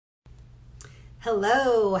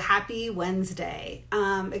Hello, happy Wednesday.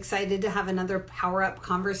 Excited to have another Power Up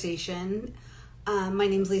conversation. My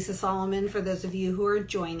name's Lisa Solomon, for those of you who are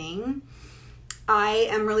joining. I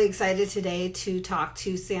am really excited today to talk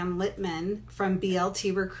to Sam Litman from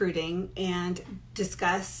BLT Recruiting and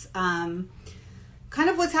discuss kind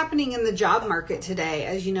of what's happening in the job market today.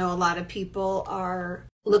 As you know, a lot of people are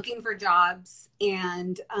looking for jobs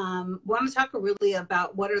and want to talk really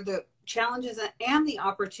about what are the challenges and the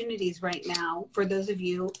opportunities right now for those of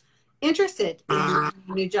you interested in a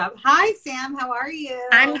new job. Hi, Sam. How are you?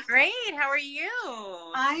 I'm great. How are you?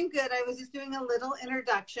 I'm good. I was just doing a little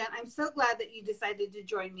introduction. I'm so glad that you decided to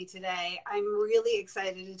join me today. I'm really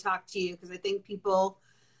excited to talk to you because I think people,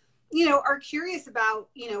 are curious about,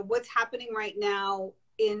 what's happening right now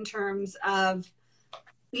in terms of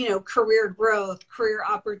career growth, career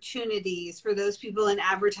opportunities for those people in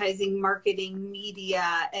advertising, marketing,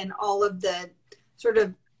 media, and all of the sort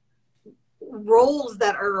of roles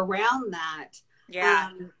that are around that.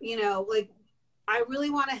 Yeah. I really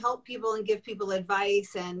want to help people and give people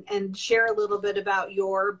advice and share a little bit about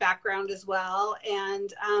your background as well.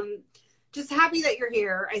 And just happy that you're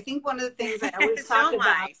here. I think one of the things I always talk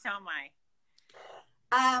about. So am I.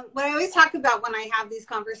 What I always talk about when I have these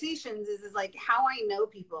conversations is like how I know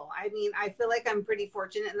people. I mean, I feel like I'm pretty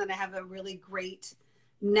fortunate and that I have a really great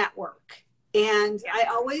network. And Yeah. I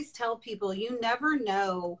always tell people, you never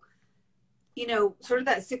know, sort of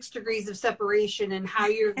that 6 degrees of separation and how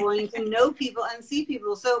you're going to know people and see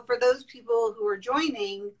people. So for those people who are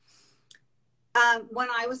joining, when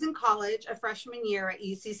I was in college, a freshman year at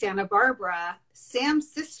UC Santa Barbara,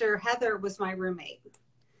 Sam's sister, Heather, was my roommate.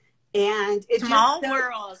 And it's Small just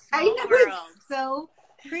world. it's so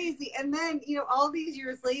crazy. And then, all these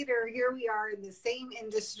years later, here we are in the same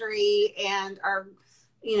industry and our,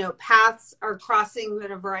 paths are crossing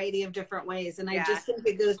in a variety of different ways. And I just think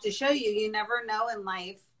it goes to show you, you never know in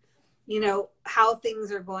life, how things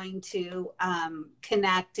are going to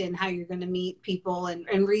connect and how you're going to meet people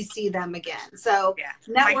and re-see them again. So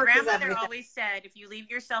My grandmother always said, if you leave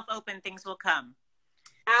yourself open, things will come.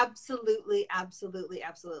 Absolutely, absolutely,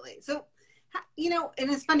 absolutely. So, and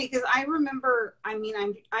it's funny because I remember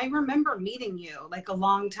meeting you like a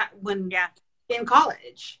long time in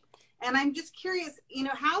college. And I'm just curious,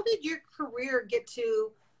 how did your career get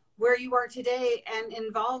to where you are today and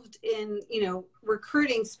involved in,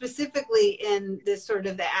 recruiting specifically in this sort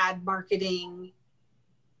of the ad marketing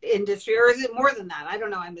industry, or is it more than that? I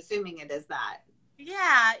don't know. I'm assuming it is that.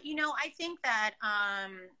 Yeah. I think that,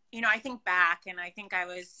 I think back and I think I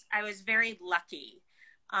was very lucky.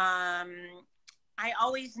 I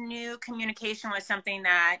always knew communication was something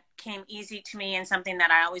that came easy to me and something that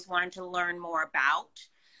I always wanted to learn more about.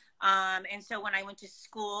 And so when I went to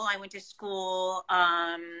school,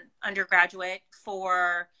 undergraduate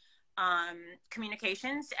for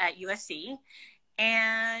communications at USC.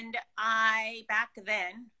 And back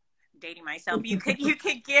then, dating myself, you could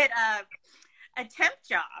get a temp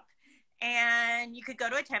job. And you could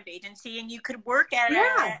go to a temp agency and you could work at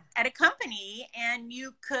a company and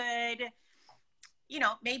you could,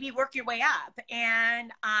 maybe work your way up.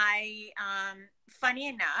 And funny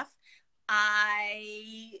enough,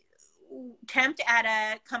 I temped at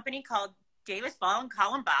a company called Davis Ball in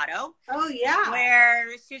Columbado. Oh, yeah.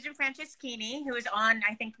 Where Susan Franceschini, who is on,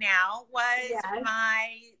 I think now, was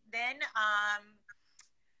my then,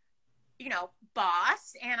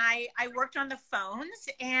 boss, and I worked on the phones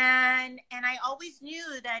and I always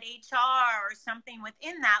knew that HR or something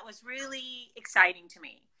within that was really exciting to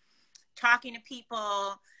me. Talking to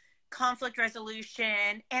people, conflict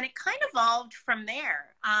resolution, and it kind of evolved from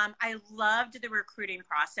there. I loved the recruiting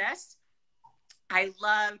process. I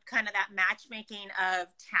loved kind of that matchmaking of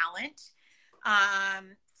talent.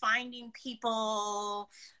 Finding people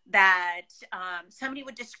that somebody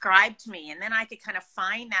would describe to me, and then I could kind of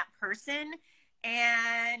find that person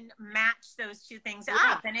and match those two things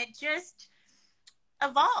up. And it just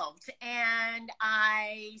evolved. And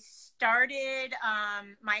I started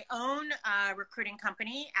my own recruiting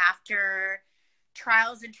company after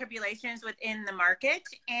trials and tribulations within the market,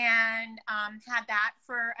 and had that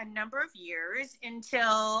for a number of years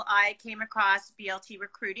until I came across BLT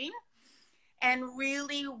Recruiting and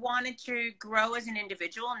really wanted to grow as an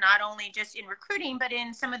individual, not only just in recruiting, but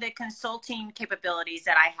in some of the consulting capabilities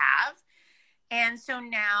that I have. And so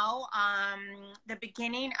now, the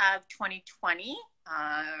beginning of 2020,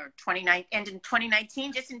 and in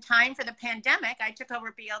 2019, just in time for the pandemic, I took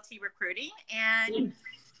over BLT Recruiting, and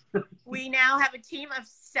we now have a team of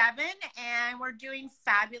 7, and we're doing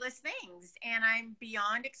fabulous things. And I'm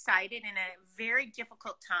beyond excited in a very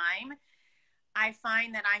difficult time. I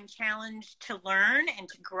find that I'm challenged to learn and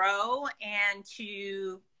to grow and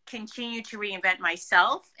to continue to reinvent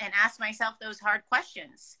myself and ask myself those hard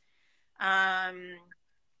questions,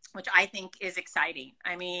 which I think is exciting.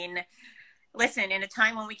 I mean, listen, in a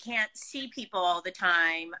time when we can't see people all the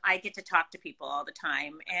time, I get to talk to people all the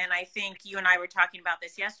time. And I think you and I were talking about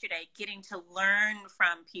this yesterday, getting to learn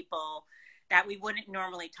from people that we wouldn't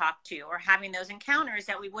normally talk to, or having those encounters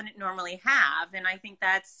that we wouldn't normally have. And I think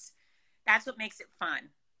that's what makes it fun.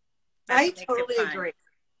 I totally agree.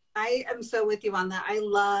 I am so with you on that. I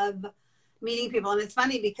love meeting people. And it's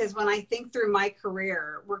funny because when I think through my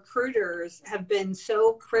career, recruiters have been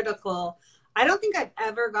so critical. I don't think I've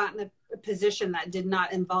ever gotten a position that did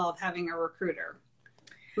not involve having a recruiter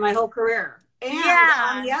my whole career. And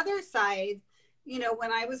on the other side, you know,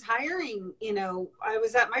 when I was hiring, you know, I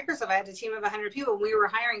was at Microsoft, I had a team of 100 people. When we were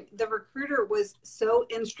hiring, the recruiter was so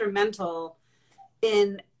instrumental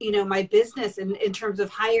in, you know, my business in terms of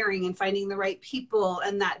hiring and finding the right people,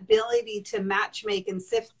 and that ability to match make and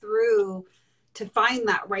sift through to find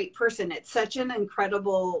that right person. It's such an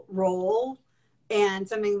incredible role and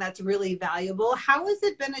something that's really valuable. How has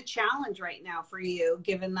it been a challenge right now for you,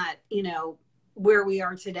 given that, you know, where we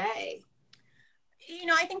are today? You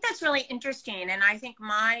know, I think that's really interesting. And I think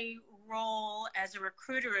my role as a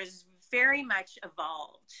recruiter is very much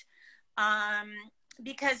evolved,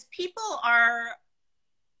 because people are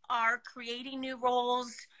creating new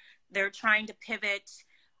roles. They're trying to pivot.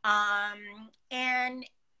 And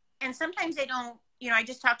sometimes they don't, you know, I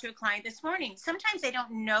just talked to a client this morning. Sometimes they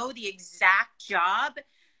don't know the exact job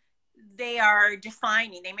they are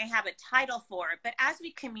defining. They may have a title for it, but as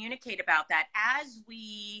we communicate about that, as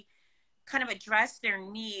we kind of address their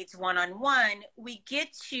needs one-on-one, we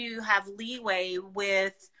get to have leeway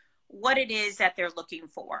with what it is that they're looking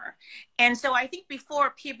for. And so I think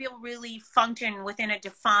before, people really function within a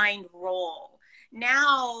defined role.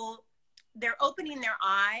 Now they're opening their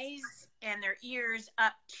eyes and their ears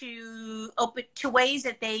up to ways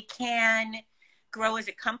that they can grow as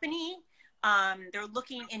a company. They're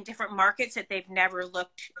looking in different markets that they've never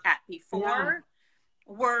looked at before. Yeah.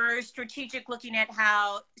 We're strategically looking at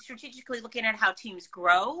how teams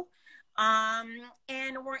grow,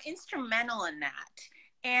 and we're instrumental in that.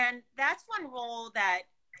 And that's one role that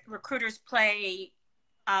recruiters play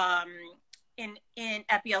in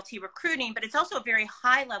FBLT recruiting, but it's also a very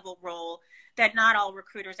high level role that not all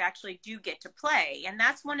recruiters actually do get to play. And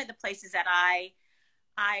that's one of the places that I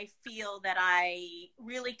feel that I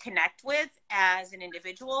really connect with as an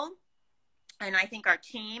individual. And I think our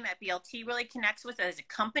team at BLT really connects with as a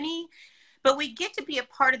company, but we get to be a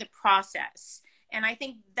part of the process. And I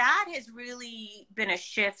think that has really been a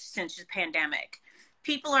shift since the pandemic.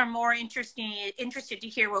 People are more interested to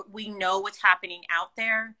hear what's happening out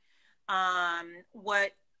there,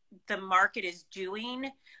 what the market is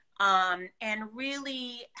doing, and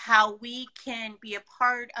really how we can be a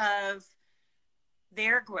part of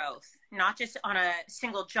their growth, not just on a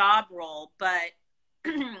single job role, but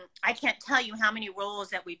I can't tell you how many roles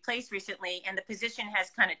that we placed recently, and the position has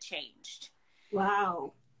kind of changed.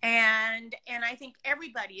 Wow. And I think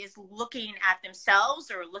everybody is looking at themselves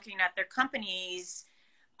or looking at their companies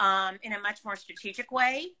in a much more strategic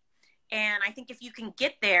way. And I think if you can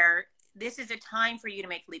get there, this is a time for you to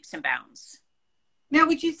make leaps and bounds. Now,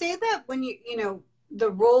 would you say that when you know, the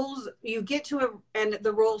roles you get to and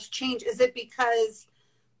the roles change, is it because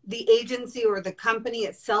the agency or the company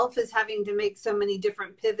itself is having to make so many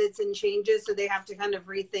different pivots and changes, so they have to kind of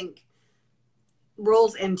rethink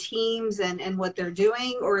roles and teams and what they're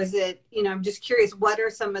doing? Or is it, you know, I'm just curious, what are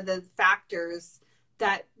some of the factors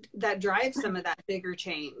that drive some of that bigger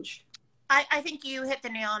change? I think you hit the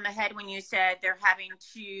nail on the head when you said they're having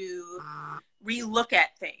to relook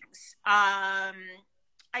at things. I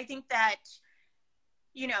think that,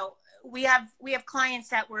 you know, we have clients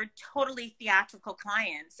that were totally theatrical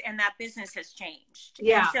clients, and that business has changed.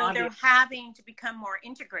 Yeah. And so they're having to become more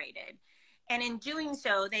integrated. And in doing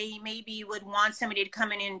so, they maybe would want somebody to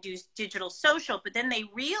come in and do digital social, but then they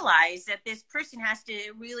realize that this person has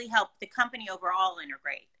to really help the company overall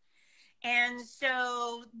integrate. And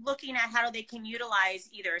so looking at how they can utilize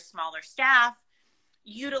either a smaller staff,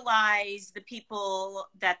 utilize the people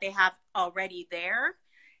that they have already there,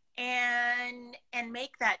 and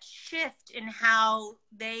make that shift in how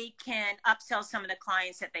they can upsell some of the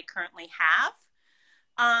clients that they currently have.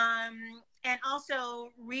 And also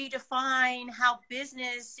redefine how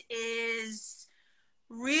business is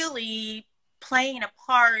really playing a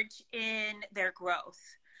part in their growth.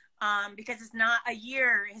 Because it's not, a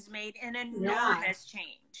year has made an enormous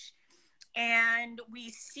change. And we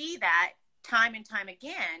see that time and time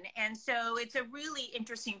again. And so it's a really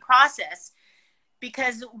interesting process.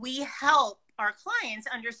 because we help our clients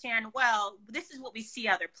understand, well, this is what we see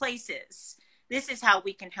other places. This is how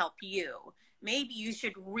we can help you. Maybe you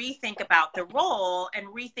should rethink about the role and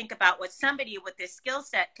rethink about what somebody with this skill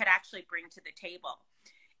set could actually bring to the table.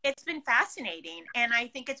 It's been fascinating. And I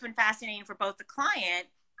think it's been fascinating for both the client,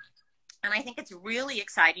 and I think it's really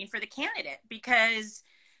exciting for the candidate, because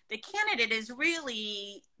the candidate is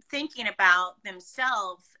really thinking about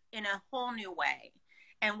themselves in a whole new way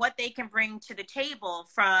and what they can bring to the table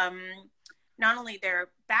from not only their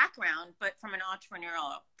background, but from an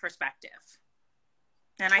entrepreneurial perspective.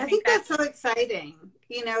 And I think that's so exciting,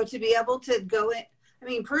 you know, to be able to go in. I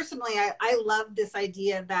mean, personally, I love this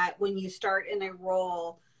idea that when you start in a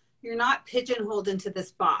role, you're not pigeonholed into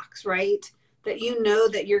this box, right? That you know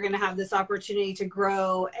that you're going to have this opportunity to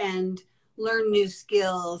grow and learn new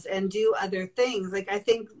skills and do other things. Like, I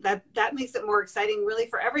think that makes it more exciting really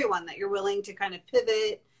for everyone, that you're willing to kind of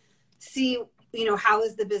pivot, see, you know, how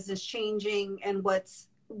is the business changing, and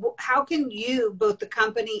how can you, both the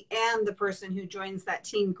company and the person who joins that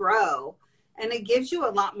team, grow? And it gives you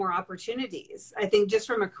a lot more opportunities, I think, just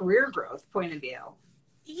from a career growth point of view.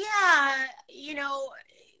 Yeah, you know,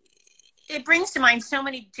 it brings to mind so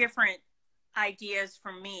many different ideas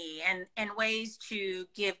for me, and ways to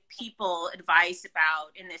give people advice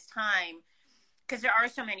about in this time, because there are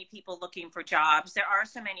so many people looking for jobs. There are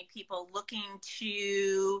so many people looking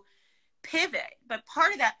to pivot, but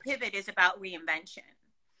part of that pivot is about reinvention.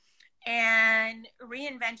 And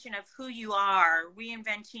reinvention of who you are,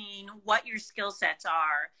 reinventing what your skill sets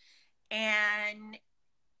are, and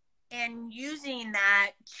using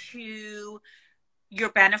that to your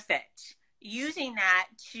benefit, using that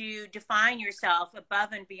to define yourself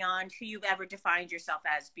above and beyond who you've ever defined yourself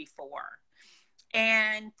as before,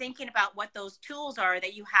 and thinking about what those tools are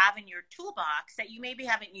that you have in your toolbox that you maybe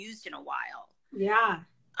haven't used in a while. Yeah.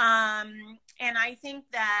 And I think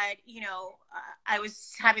that, you know, I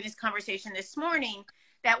was having this conversation this morning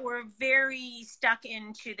that we're very stuck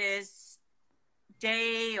into this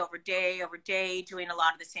day over day over day, doing a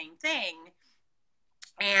lot of the same thing.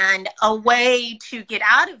 And a way to get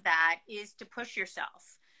out of that is to push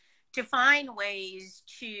yourself, to find ways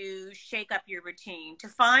to shake up your routine, to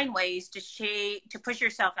find ways to push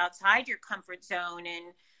yourself outside your comfort zone,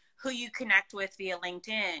 and who you connect with via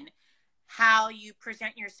LinkedIn, how you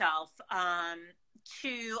present yourself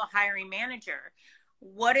to a hiring manager.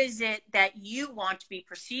 What is it that you want to be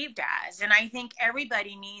perceived as? And I think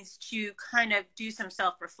everybody needs to kind of do some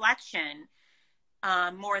self-reflection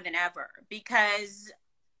more than ever, because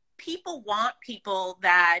people want people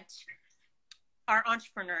that are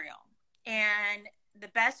entrepreneurial. And the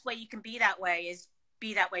best way you can be that way is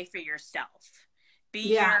be that way for yourself.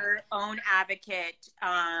 Be your own advocate,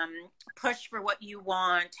 push for what you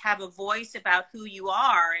want, have a voice about who you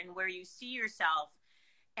are and where you see yourself,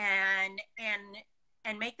 and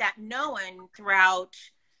make that known throughout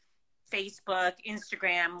Facebook,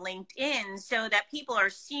 Instagram, LinkedIn, so that people are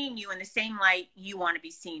seeing you in the same light you want to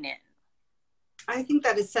be seen in. I think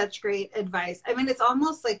that is such great advice. I mean, it's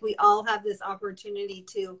almost like we all have this opportunity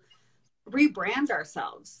to rebrand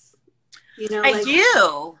ourselves. You know, I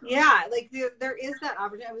do. Yeah, like there is that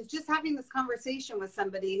opportunity. I was just having this conversation with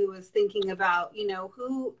somebody who was thinking about, you know,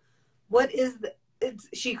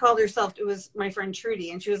 she called herself, it was my friend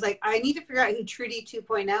Trudy, and she was like, I need to figure out who Trudy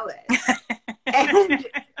 2.0 is. and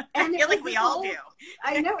I feel like we all do.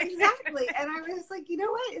 I know, exactly. And I was like, you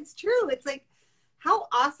know what? It's true. It's like, how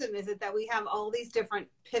awesome is it that we have all these different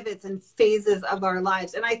pivots and phases of our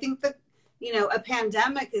lives? And I think that, you know, a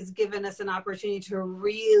pandemic has given us an opportunity to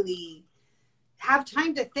really have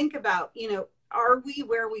time to think about, you know, are we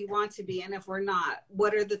where we want to be? And if we're not,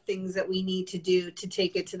 what are the things that we need to do to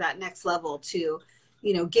take it to that next level, to,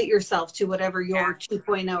 you know, get yourself to whatever your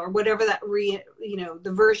 2.0 or whatever that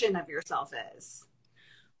the version of yourself is.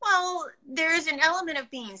 Well, there's an element of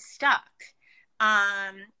being stuck,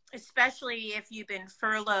 especially if you've been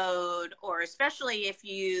furloughed, or especially if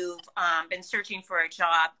you've been searching for a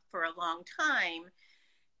job for a long time.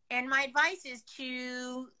 And my advice is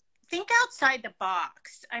to think outside the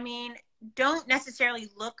box. I mean, don't necessarily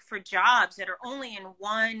look for jobs that are only in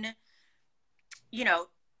one, you know,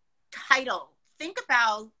 title. Think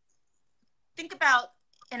about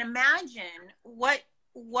and imagine what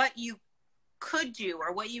you could do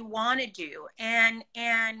or what you want to do, and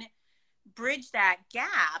bridge that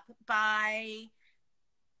gap by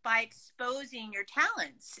exposing your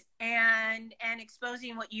talents and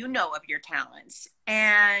exposing what you know of your talents.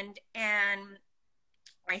 And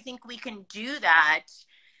I think we can do that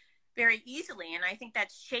very easily. And I think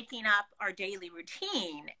that's shaking up our daily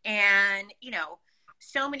routine. And, you know,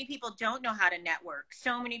 so many people don't know how to network.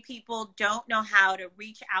 So many people don't know how to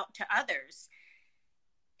reach out to others.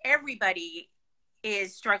 Everybody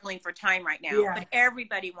is struggling for time right now, but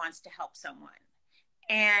everybody wants to help someone.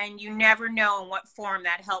 And you never know in what form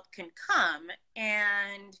that help can come.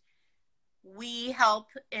 And we help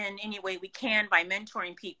in any way we can by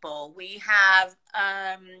mentoring people. We have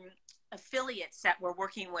affiliates that we're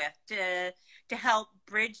working with to help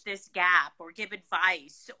bridge this gap or give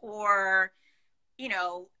advice or, you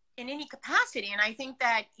know, in any capacity. And I think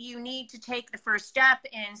that you need to take the first step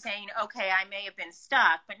in saying, okay, I may have been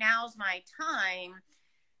stuck, but now's my time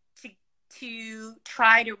to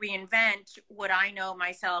try to reinvent what I know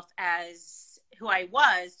myself as who I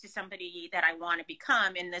was to somebody that I want to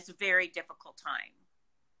become in this very difficult time.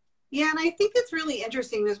 Yeah. And I think it's really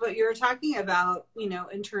interesting is what you were talking about, you know,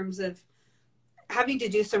 in terms of having to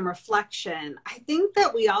do some reflection. I think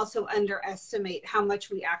that we also underestimate how much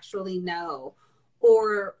we actually know,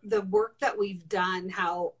 or the work that we've done,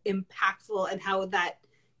 how impactful and how that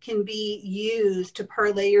can be used to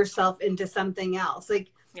parlay yourself into something else.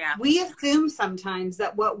 Like, we assume sometimes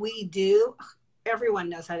that what we do, everyone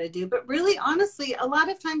knows how to do, but really, honestly, a lot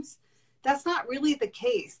of times that's not really the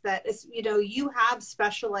case. That is, you know, you have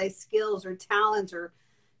specialized skills or talents, or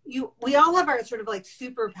we all have our sort of like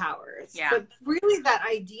superpowers. But really that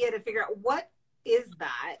idea to figure out what is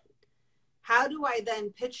that? How do I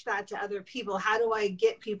then pitch that to other people? How do I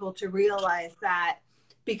get people to realize that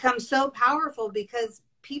becomes so powerful? Because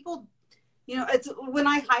people, you know, it's when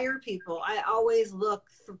I hire people, I always look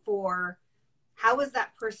for how is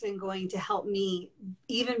that person going to help me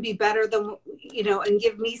even be better than, you know, and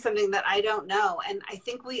give me something that I don't know. And I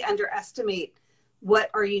think we underestimate what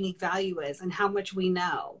our unique value is and how much we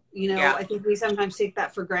know. You know, I think we sometimes take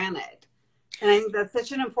that for granted. And I think that's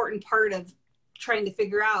such an important part of trying to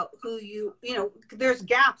figure out who you know, there's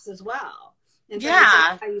gaps as well. And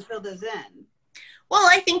how you fill those in. Well,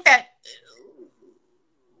 I think that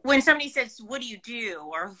when somebody says, what do you do?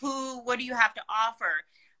 Or what do you have to offer?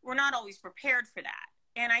 We're not always prepared for that.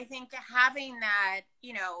 And I think having that,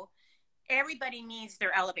 you know, everybody needs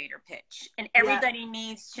their elevator pitch and everybody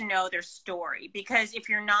needs to know their story, because if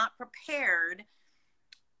you're not prepared,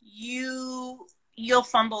 you'll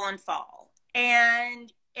fumble and fall.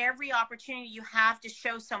 And every opportunity you have to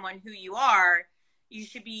show someone who you are, you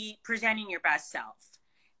should be presenting your best self.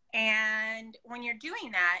 And when you're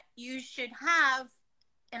doing that, you should have,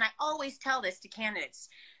 and I always tell this to candidates,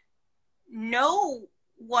 know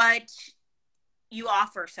what you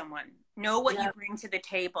offer someone, know what you bring to the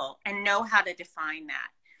table, and know how to define that.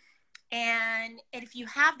 And if you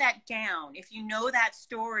have that down, if you know that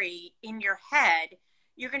story in your head,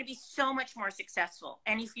 you're going to be so much more successful.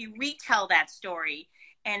 And if you retell that story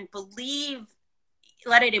and believe,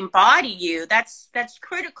 let it embody you, that's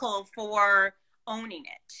critical for owning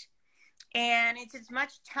it. And it's as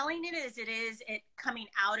much telling it as it is it coming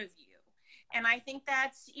out of you. And I think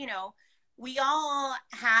that's, you know, we all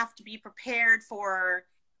have to be prepared for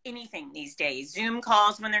anything these days. Zoom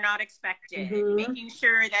calls when they're not expected, making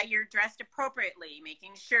sure that you're dressed appropriately,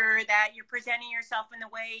 making sure that you're presenting yourself in the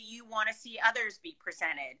way you want to see others be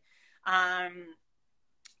presented. And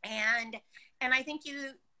I think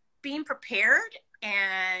being prepared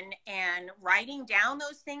and writing down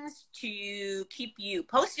those things to keep you,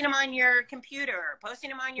 posting them on your computer, posting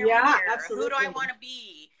them on your mirror. Who do I want to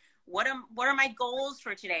be? What are my goals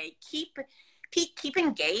for today? Keep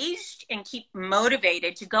engaged and keep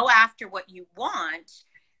motivated to go after what you want,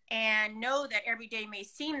 and know that every day may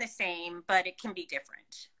seem the same, but it can be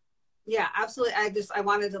different. Yeah, absolutely. I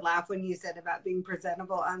wanted to laugh when you said about being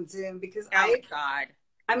presentable on Zoom, because I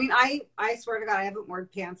mean, I swear to God, I haven't worn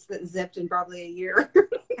pants that zipped in probably a year.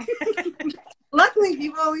 Luckily,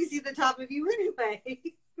 people always see the top of you anyway.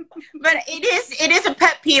 But it is a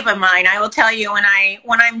pet peeve of mine. I will tell you,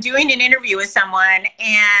 when I'm doing an interview with someone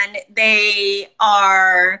and they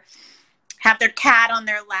have their cat on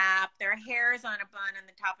their lap, their hair is on a bun on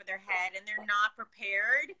the top of their head, and they're not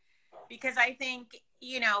prepared, because I think,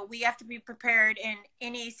 you know, we have to be prepared in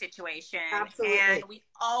any situation. Absolutely. And we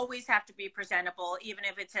always have to be presentable, even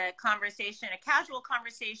if it's a conversation, a casual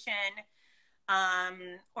conversation,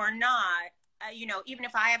 or not. You know, even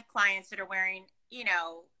if I have clients that are wearing, you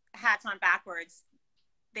know, hats on backwards,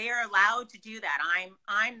 they are allowed to do that.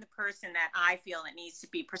 I'm the person that I feel that needs to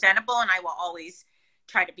be presentable, and I will always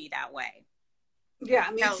try to be that way. Yeah,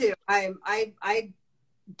 me too. I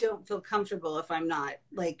don't feel comfortable if I'm not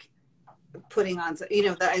like putting on, you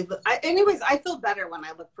know, that anyways, I feel better when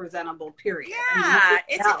I look presentable, period. Yeah, I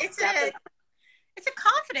mean, it's a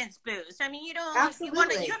confidence boost. I mean, you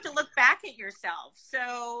have to look back at yourself.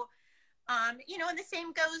 So And the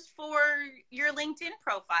same goes for your LinkedIn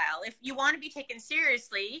profile. If you want to be taken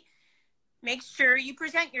seriously, make sure you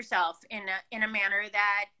present yourself in a manner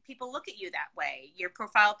that people look at you that way. Your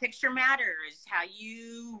profile picture matters. How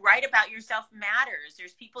you write about yourself matters.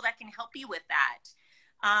 There's people that can help you with that.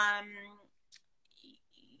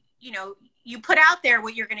 You put out there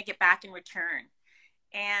what you're going to get back in return.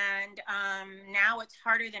 And now it's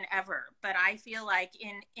harder than ever. But I feel like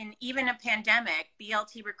in even a pandemic,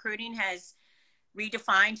 BLT recruiting has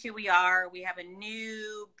redefined who we are. We have a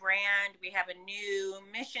new brand. We have a new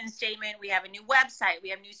mission statement. We have a new website. We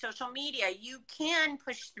have new social media. You can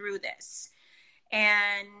push through this.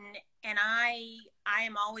 And I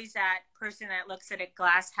am always that person that looks at a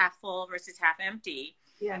glass half full versus half empty.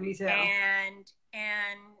 Yeah, me too. And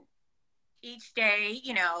each day,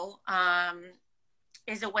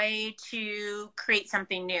 is a way to create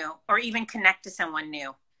something new or even connect to someone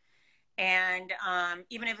new. And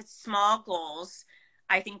even if it's small goals,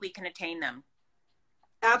 I think we can attain them.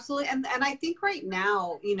 Absolutely. And I think right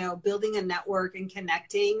now, building a network and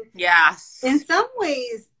connecting. Yes. In some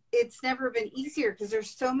ways, it's never been easier because there's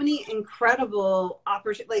so many incredible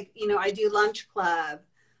opportunities. Like, I do lunch club.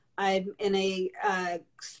 I'm in a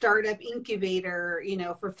startup incubator,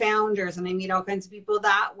 for founders, and I meet all kinds of people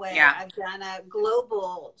that way. Yeah. I've done a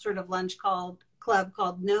global sort of lunch club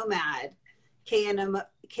called Nomad, KNOMAD.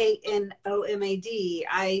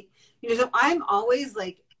 So I'm always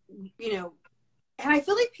like, and I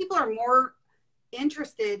feel like people are more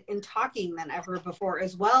interested in talking than ever before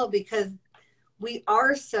as well, because we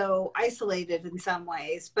are so isolated in some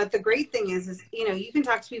ways. But the great thing is, you can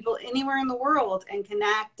talk to people anywhere in the world and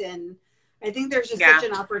connect. And I think there's just such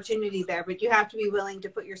an opportunity there, but you have to be willing to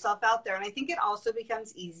put yourself out there. And I think it also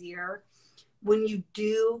becomes easier when you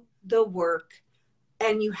do the work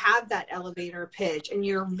and you have that elevator pitch and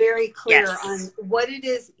you're very clear on what it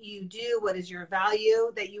is you do, what is your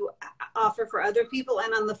value that you offer for other people.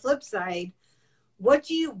 And on the flip side, what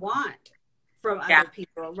do you want from other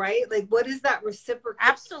people, right? Like, what is that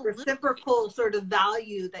reciprocal sort of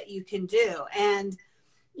value that you can do? And,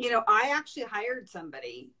 I actually hired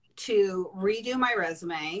somebody to redo my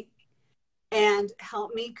resume and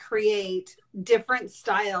help me create different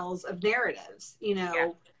styles of narratives,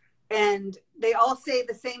 and they all say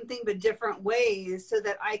the same thing, but different ways, so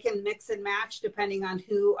that I can mix and match depending on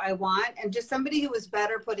who I want. And just somebody who was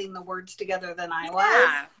better putting the words together than I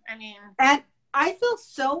was. And I feel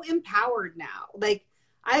so empowered now. Like,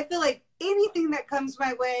 I feel like anything that comes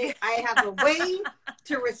my way, I have a way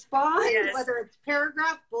to respond, whether it's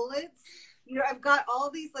paragraph, bullets. I've got all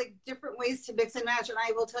these like different ways to mix and match. And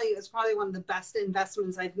I will tell you, it's probably one of the best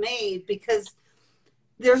investments I've made, because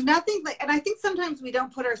there's nothing like, and I think sometimes we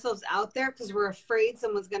don't put ourselves out there because we're afraid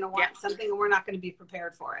someone's going to want something and we're not going to be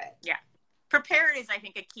prepared for it. Yeah. Prepared is, I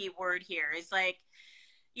think, a key word here. Is like,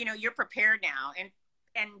 you're prepared now,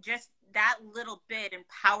 and just that little bit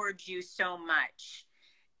empowered you so much.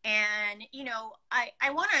 And,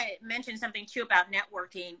 I want to mention something too about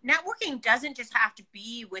networking. Networking doesn't just have to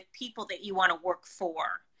be with people that you want to work for.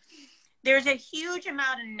 There's a huge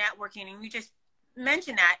amount of networking, and you just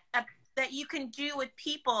mentioned that you can do with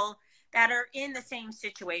people that are in the same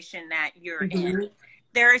situation that you're in.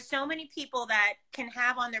 There are so many people that can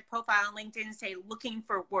have on their profile on LinkedIn say, looking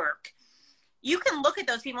for work. You can look at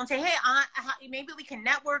those people and say, hey, maybe we can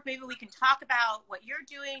network. Maybe we can talk about what you're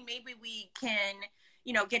doing. Maybe we can,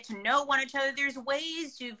 get to know one another. There's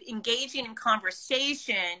ways of engaging in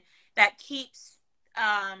conversation that keeps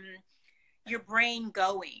your brain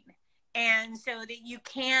going. And so that you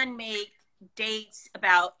can make dates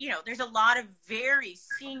about, there's a lot of very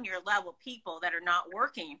senior level people that are not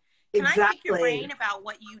working. Can I pick your brain about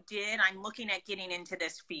what you did? I'm looking at getting into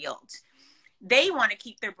this field. They want to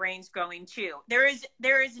keep their brains going too. There is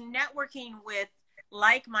networking with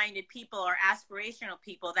like-minded people or aspirational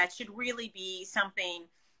people that should really be something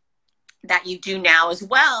that you do now, as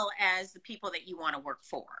well as the people that you want to work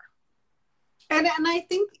for. And I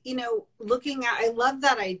think, I love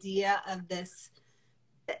that idea of this.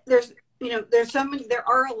 There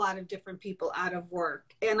are a lot of different people out of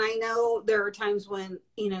work. And I know there are times when,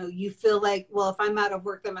 you feel like, well, if I'm out of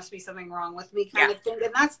work, there must be something wrong with me kind of thing.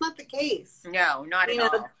 And that's not the case. No, not at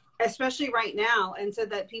all. Especially right now. And so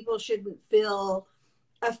that people shouldn't feel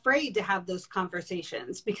afraid to have those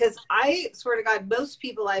conversations, because I swear to God, most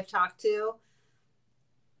people I've talked to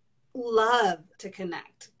love to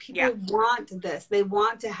connect. People want this. They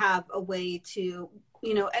want to have a way to,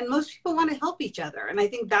 and most people want to help each other. And I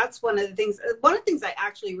think that's one of the things I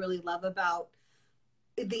actually really love about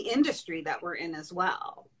the industry that we're in as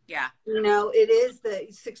well. Yeah. It is the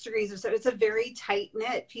 6 degrees of separation. It's a very tight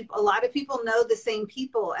knit. A lot of people know the same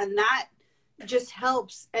people, and that just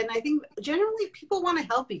helps. And I think generally people want to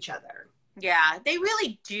help each other. Yeah, they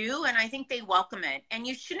really do. And I think they welcome it. And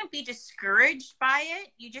you shouldn't be discouraged by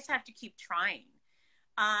it. You just have to keep trying.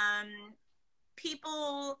 Um,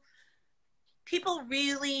 people, people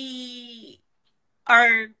really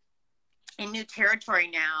are in new territory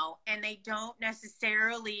now, and they don't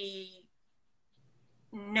necessarily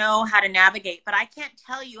know how to navigate. But I can't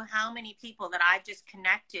tell you how many people that I've just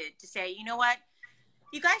connected to say, you know what?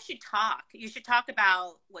 You guys should talk. You should talk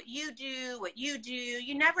about what you do, what you do.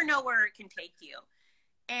 You never know where it can take you.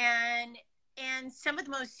 And some of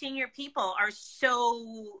the most senior people are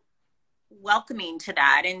so welcoming to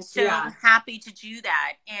that and so happy to do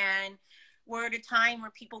that. And we're at a time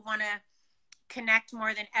where people want to connect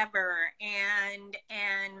more than ever and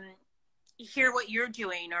hear what you're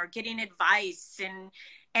doing or getting advice,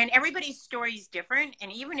 and everybody's story is different.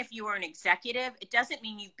 And even if you are an executive, it doesn't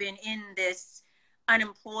mean you've been in this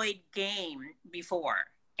unemployed game before.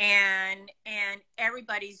 And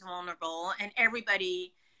everybody's vulnerable, and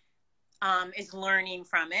everybody is learning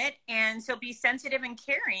from it. And so be sensitive and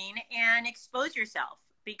caring and expose yourself,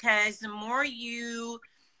 because the more you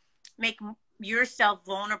make yourself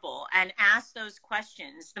vulnerable and ask those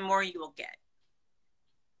questions, the more you will get.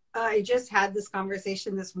 I just had this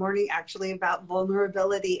conversation this morning actually about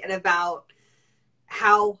vulnerability and about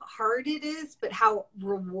how hard it is, but how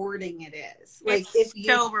rewarding it is. Like, it's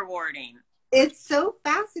so rewarding. It's so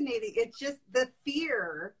fascinating. It's just the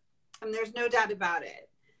fear, and there's no doubt about it.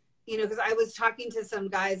 You know, because I was talking to some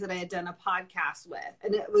guys that I had done a podcast with,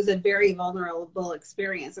 and it was a very vulnerable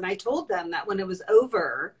experience. And I told them that when it was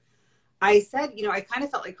over, I said, you know, I kind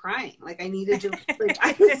of felt like crying. Like I needed to, like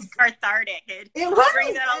I was cathartic. It was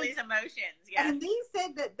brings out all these emotions. Yeah. And they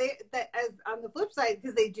said that as on the flip side,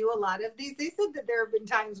 because they do a lot of these, they said that there have been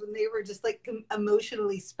times when they were just like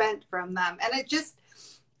emotionally spent from them. And it just,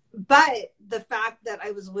 but the fact that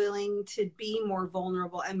I was willing to be more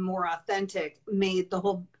vulnerable and more authentic made the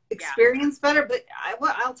whole experience better. But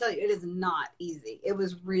I'll tell you, it is not easy. It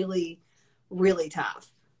was really, really tough.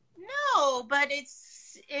 No, but it's,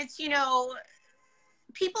 you know,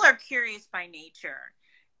 people are curious by nature,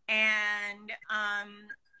 and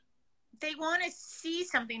they want to see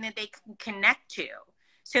something that they can connect to,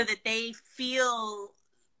 so that they feel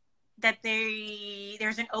that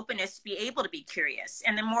there's an openness to be able to be curious.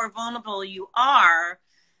 And the more vulnerable you are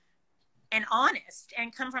and honest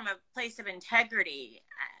and come from a place of integrity.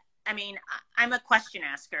 I mean, I'm a question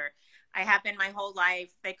asker. I have been my whole life.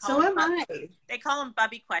 They call them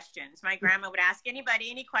Bubby questions. My grandma would ask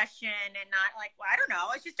anybody any question, and not like, well, I don't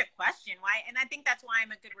know, it's just a question. Why? And I think that's why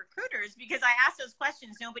I'm a good recruiter, is because I ask those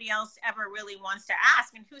questions nobody else ever really wants to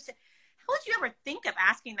ask. And who said, how would you ever think of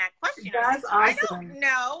asking that question? That's awesome. I don't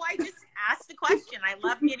know. I just ask the question. I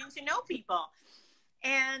love getting to know people.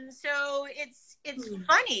 And so it's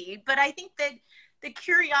funny, but I think that the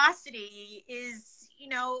curiosity is, you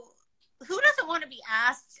know, who doesn't want to be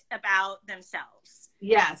asked about themselves?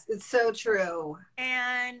 Yes, it's so true.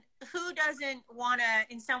 And who doesn't want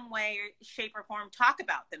to, in some way, shape, or form, talk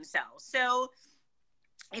about themselves? So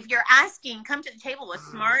if you're asking, come to the table with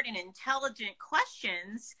smart and intelligent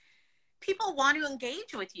questions, people want to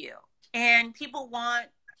engage with you. And people want,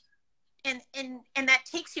 and that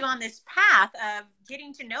takes you on this path of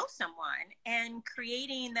getting to know someone and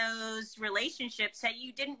creating those relationships that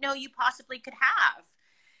you didn't know you possibly could have.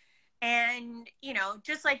 And, you know,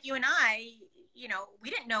 just like you and I, you know, we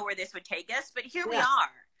didn't know where this would take us, but here we are.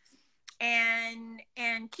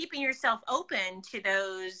 And keeping yourself open to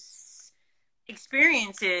those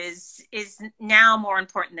experiences is now more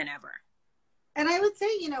important than ever. And I would say,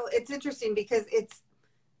 you know, it's interesting because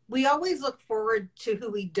we always look forward to who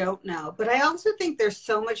we don't know, but I also think there's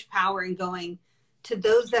so much power in going to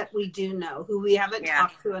those that we do know, who we haven't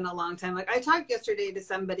talked to in a long time. Like I talked yesterday to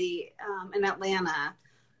somebody in Atlanta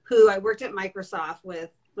who I worked at Microsoft with,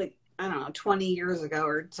 like, I don't know, 20 years ago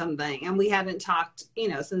or something. And we hadn't talked, you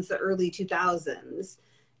know, since the early 2000s.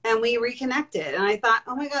 And we reconnected. And I thought,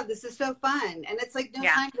 oh my God, this is so fun. And it's like no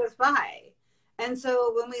time goes by. And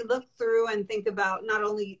so when we look through and think about not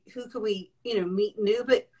only who can we, you know, meet new,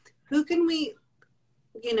 but who can we,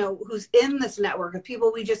 you know, who's in this network of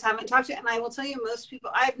people we just haven't talked to. And I will tell you, most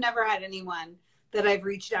people, I've never had anyone that I've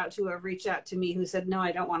reached out to have reached out to me who said, no,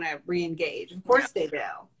 I don't want to re-engage. Of course they do.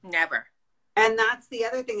 Never. And that's the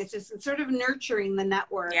other thing. It's sort of nurturing the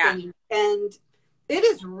network. And it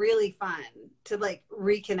is really fun to like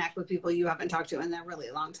reconnect with people you haven't talked to in a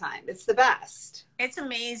really long time. It's the best. It's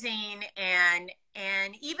amazing. And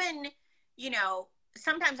even, you know,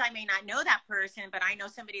 sometimes I may not know that person, but I know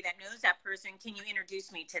somebody that knows that person. Can you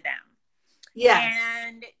introduce me to them? Yes.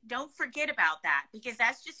 And don't forget about that, because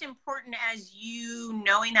that's just important as you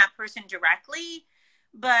knowing that person directly.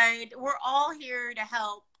 But we're all here to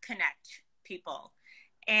help connect people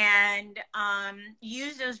and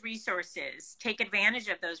use those resources, take advantage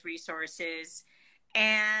of those resources,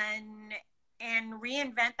 and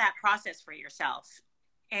reinvent that process for yourself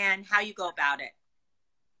and how you go about it.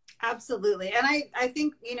 Absolutely. And I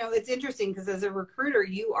think, you know, it's interesting because as a recruiter,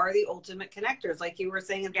 you are the ultimate connectors, like you were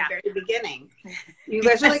saying at the very beginning. You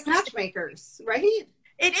guys are like matchmakers, right?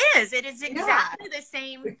 It is. It is exactly the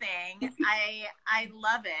same thing. I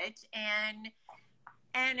love it.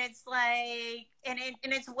 And it's like, and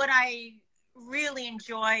it's what I really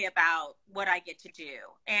enjoy about what I get to do.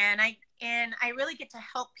 And I really get to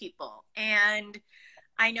help people. And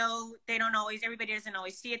I know everybody doesn't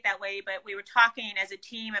always see it that way, but we were talking as a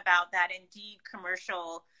team about that Indeed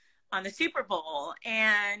commercial on the Super Bowl.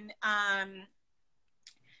 And,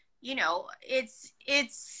 you know,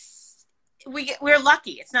 we're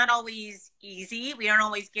lucky. It's not always easy. We don't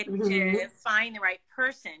always get to find the right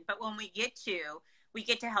person, but when we get to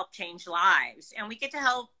help change lives, and we get to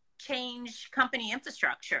help change company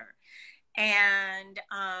infrastructure. And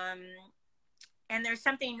there's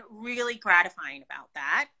something really gratifying about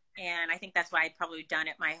that. And I think that's why I've probably done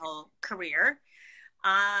it my whole career.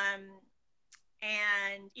 And,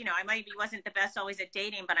 you know, I wasn't the best always at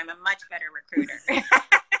dating, but I'm a much better recruiter.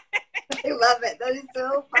 I love it. That is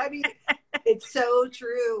so funny. It's so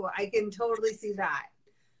true. I can totally see that.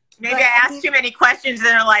 Maybe I asked too many questions and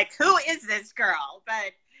they're like, who is this girl?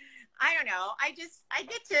 But I don't know. I get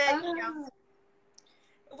to, you know,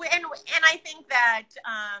 and I think that,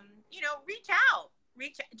 you know, reach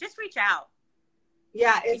out.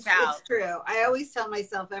 Yeah, it's true. I always tell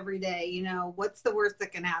myself every day, you know, what's the worst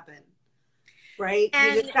that can happen? Right?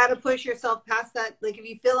 And you just got to push yourself past that. Like, if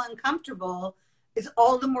you feel uncomfortable, it's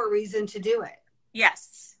all the more reason to do it.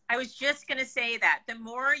 Yes. I was just going to say that the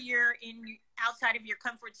more you're outside of your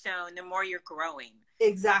comfort zone, the more you're growing.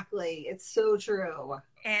 Exactly. It's so true.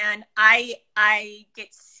 And I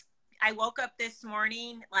woke up this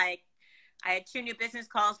morning, like, I had 2 new business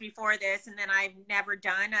calls before this, and then I've never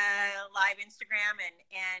done a live Instagram,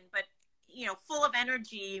 but, you know, full of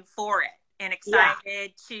energy for it and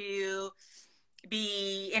excited to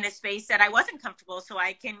be in a space that I wasn't comfortable, so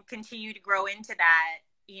I can continue to grow into that,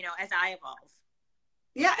 you know, as I evolve.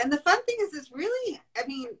 Yeah. And the fun thing is, it's really, I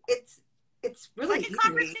mean, it's really like a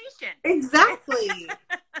conversation. Exactly.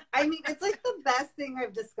 I mean, it's like the best thing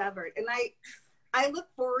I've discovered. And I look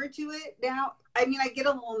forward to it now. I mean, I get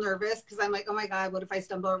a little nervous because I'm like, oh my God, what if I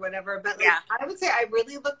stumble or whatever? But like, I would say I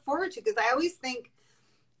really look forward to, because I always think,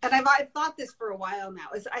 and I've thought this for a while now,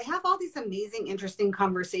 is I have all these amazing, interesting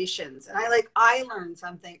conversations, and I learn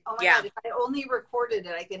something. Oh my God, if I only recorded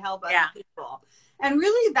it, I could help other people. And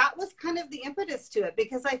really, that was kind of the impetus to it,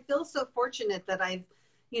 because I feel so fortunate that I've,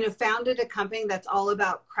 you know, founded a company that's all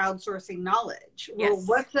about crowdsourcing knowledge. Well,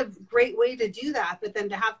 what's a great way to do that? But then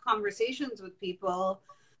to have conversations with people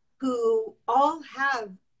who all have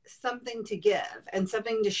something to give and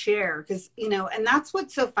something to share, because, you know, and that's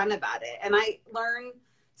what's so fun about it. And I learn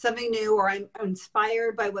something new, or I'm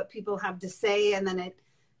inspired by what people have to say. And then it,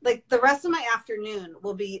 like, the rest of my afternoon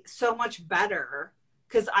will be so much better,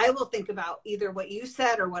 because I will think about either what you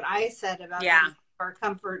said or what I said about our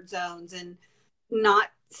comfort zones, and not,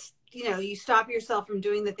 you know, you stop yourself from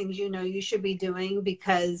doing the things you know you should be doing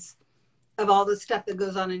because of all the stuff that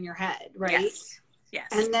goes on in your head, right? Yes.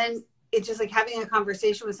 And then it's just like having a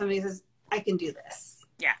conversation with somebody who says, I can do this.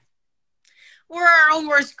 Yeah. We're our own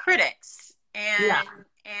worst critics.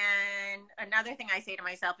 And another thing I say to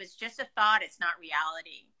myself is, just a thought, it's not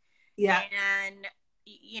reality. Yeah. And,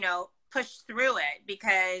 you know, push through it,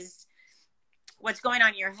 because what's going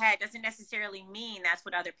on in your head doesn't necessarily mean that's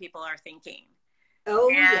what other people are thinking.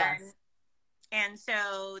 Yes. And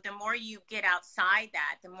so the more you get outside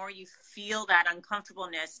that, the more you feel that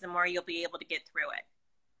uncomfortableness, the more you'll be able to get through it.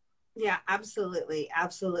 Yeah, absolutely.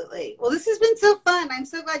 Absolutely. Well, this has been so fun. I'm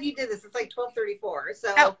so glad you did this. It's like 12:34.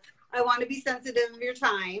 So I want to be sensitive of your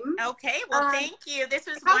time. Okay. Well, thank you. This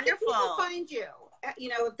was wonderful. How can people find you? You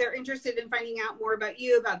know, if they're interested in finding out more about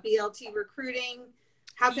you, about BLT recruiting,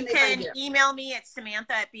 how can they find you? You can email me at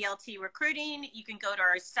Samantha@BLT Recruiting. You can go to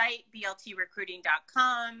our site,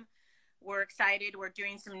 bltrecruiting.com. We're excited. We're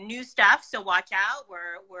doing some new stuff, so watch out.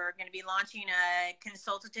 We're going to be launching a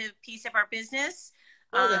consultative piece of our business.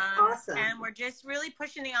 Oh, that's awesome. And we're just really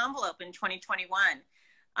pushing the envelope in 2021.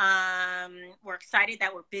 We're excited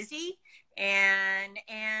that we're busy, and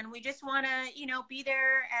we just want to, you know, be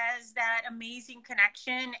there as that amazing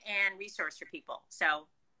connection and resource for people. So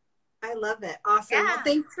I love it. Awesome. Yeah. Well,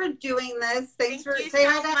 thanks for doing this. Thanks for you saying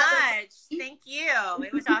so much. Thank you.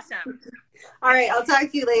 It was awesome. All right. I'll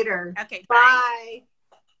talk to you later. Okay. Bye.